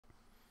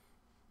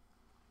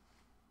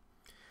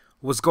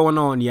What's going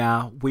on,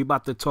 y'all? We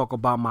about to talk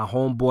about my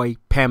homeboy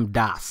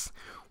Pemdas.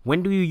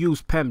 When do you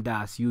use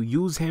Pemdas? You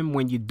use him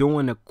when you're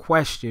doing a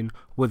question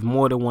with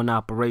more than one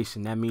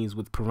operation. That means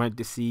with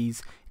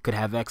parentheses, it could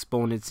have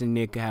exponents in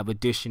there, it could have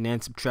addition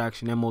and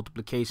subtraction and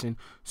multiplication,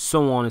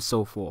 so on and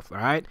so forth.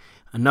 Alright?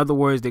 In other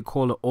words, they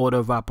call it order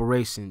of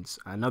operations.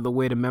 Another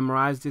way to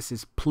memorize this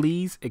is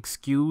please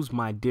excuse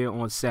my dear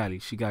Aunt Sally.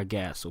 She got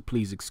gas, so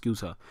please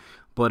excuse her.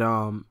 But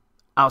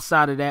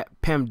outside of that,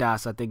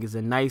 PEMDAS I think is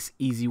a nice,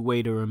 easy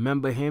way to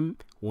remember him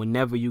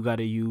whenever you got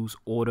to use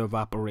order of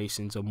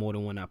operations or more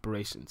than one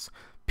operations.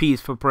 P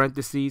is for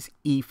parentheses,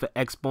 E for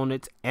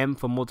exponents, M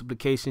for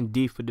multiplication,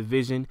 D for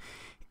division,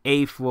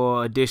 A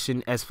for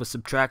addition, S for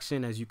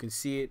subtraction. As you can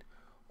see it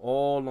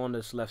all on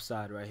this left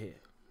side right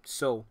here.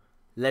 So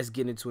let's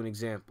get into an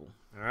example.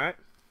 All right.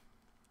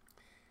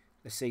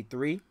 Let's say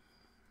 3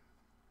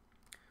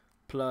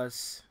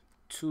 plus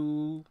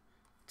 2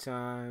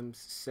 times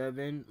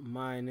 7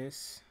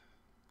 minus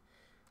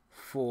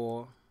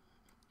 4.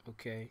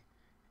 Okay,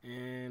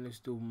 and let's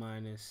do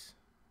minus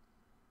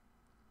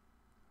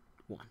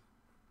 1.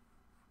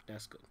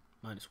 That's good.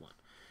 Minus 1.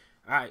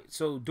 Alright,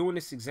 so doing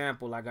this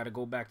example, I got to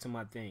go back to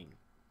my thing.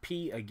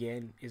 P,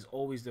 again, is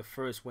always the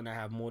first when I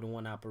have more than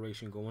one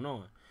operation going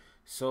on.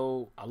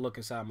 So I look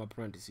inside my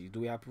parentheses.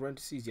 Do we have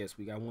parentheses? Yes,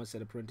 we got one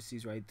set of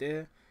parentheses right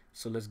there.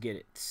 So let's get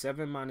it.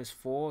 7 minus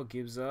 4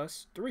 gives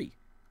us 3.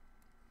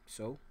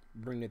 So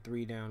bring the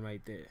 3 down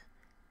right there.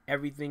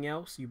 Everything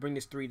else, you bring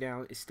this 3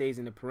 down, it stays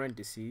in the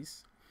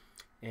parentheses,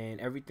 and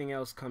everything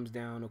else comes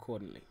down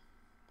accordingly.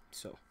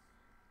 So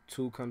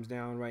 2 comes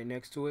down right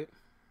next to it.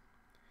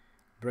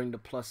 Bring the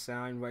plus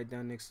sign right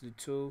down next to the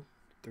 2.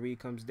 3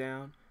 comes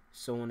down,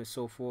 so on and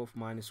so forth,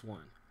 minus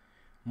 1.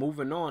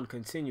 Moving on,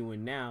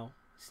 continuing now,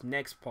 this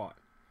next part,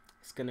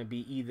 it's going to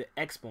be either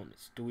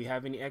exponents. Do we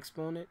have any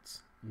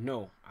exponents?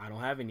 No, I don't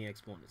have any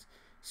exponents.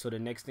 So the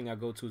next thing I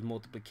go to is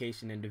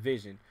multiplication and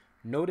division.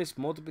 Notice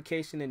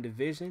multiplication and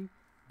division,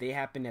 they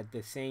happen at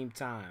the same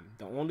time.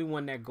 The only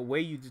one that way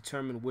you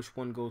determine which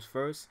one goes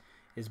first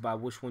is by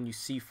which one you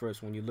see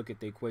first when you look at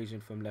the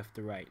equation from left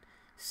to right.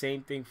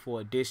 Same thing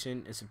for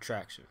addition and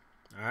subtraction.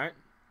 Alright?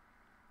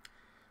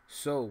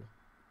 So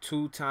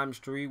 2 times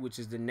 3, which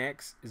is the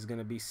next, is going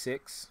to be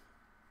 6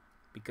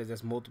 because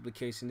that's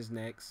multiplication is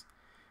next.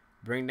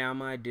 Bring down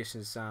my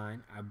addition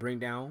sign. I bring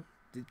down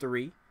the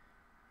 3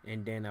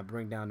 and then I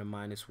bring down the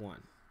minus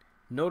 1.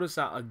 Notice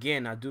I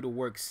do the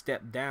work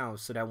step down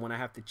so that when I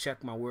have to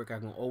check my work, I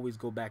can always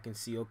go back and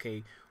see,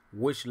 okay,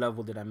 which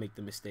level did I make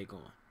the mistake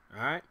on?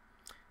 All right.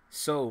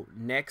 So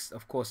next,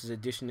 of course, is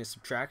addition and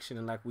subtraction.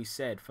 And like we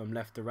said, from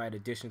left to right,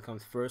 addition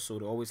comes first. So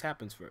it always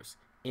happens first.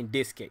 In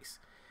this case,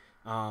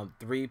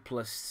 3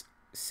 plus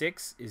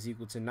 6 is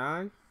equal to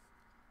 9.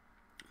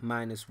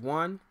 Minus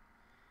 1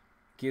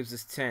 gives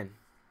us 10.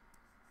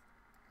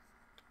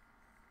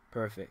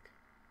 Perfect.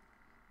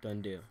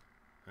 Done deal.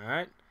 All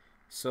right.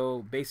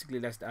 So basically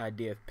that's the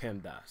idea of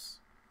PEMDAS.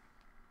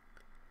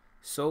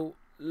 So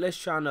let's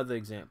try another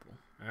example.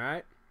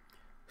 Alright.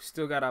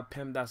 Still got our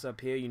PEMDAS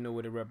up here, you know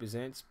what it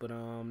represents, but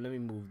let me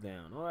move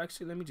down. Oh,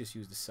 actually let me just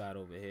use the side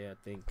over here.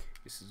 I think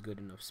this is good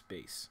enough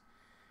space.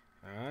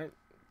 Alright,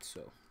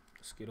 so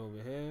let's get over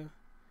here.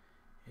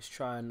 Let's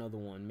try another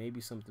one.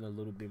 Maybe something a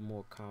little bit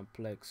more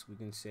complex. We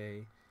can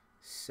say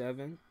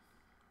 7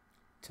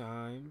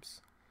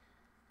 times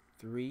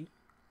 3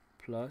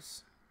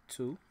 plus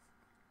 2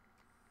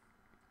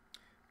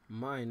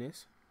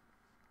 minus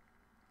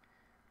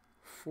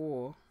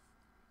 4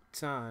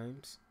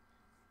 times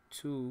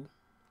 2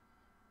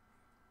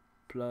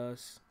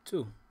 plus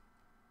 2.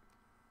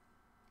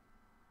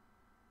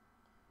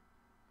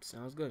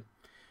 Sounds good.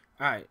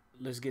 Alright,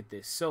 let's get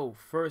this. So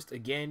first,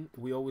 again,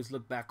 we always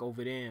look back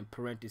over there and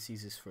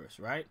parentheses is first,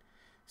 right?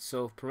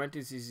 So if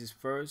parentheses is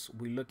first,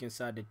 we look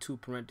inside the 2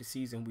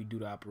 parentheses and we do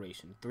the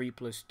operation. 3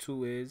 plus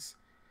 2 is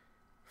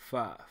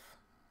 5.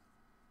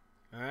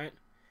 Alright?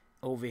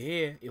 Over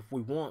here, if we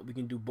want, we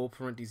can do both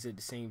parentheses at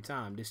the same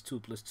time. This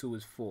 2 plus 2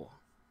 is 4.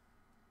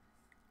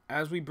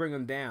 As we bring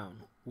them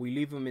down, we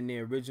leave them in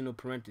their original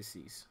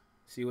parentheses.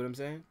 See what I'm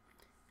saying?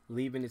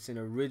 Leaving it in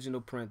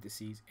original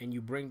parentheses, and you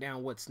bring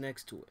down what's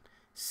next to it.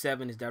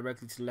 7 is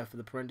directly to the left of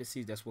the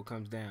parentheses, that's what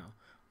comes down.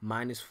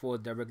 Minus 4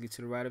 is directly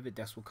to the right of it,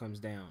 that's what comes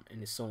down,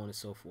 and so on and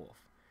so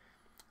forth.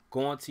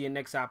 Go on to your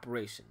next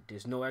operation.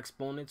 There's no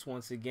exponents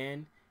once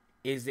again.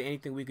 Is there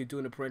anything we could do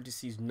in the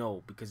parentheses?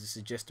 No, because this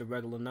is just a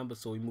regular number,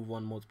 so we move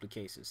on to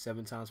multiplication.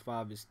 7 times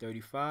 5 is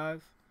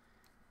 35,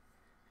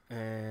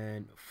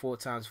 and 4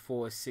 times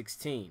 4 is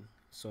 16.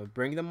 So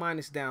bring the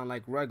minus down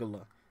like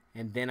regular,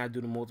 and then I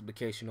do the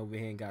multiplication over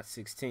here and got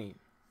 16.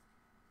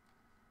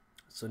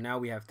 So now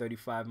we have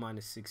 35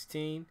 minus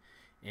 16,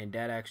 and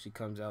that actually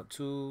comes out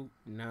to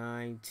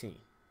 19.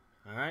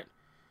 All right,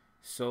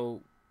 so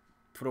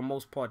for the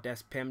most part,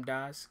 that's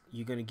PEMDAS.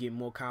 You're going to get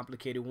more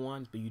complicated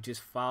ones, but you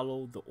just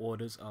follow the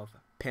orders of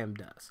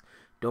PEMDAS.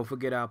 Don't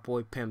forget our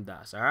boy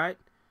PEMDAS, all right?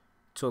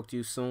 Talk to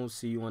you soon.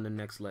 See you on the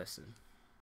next lesson.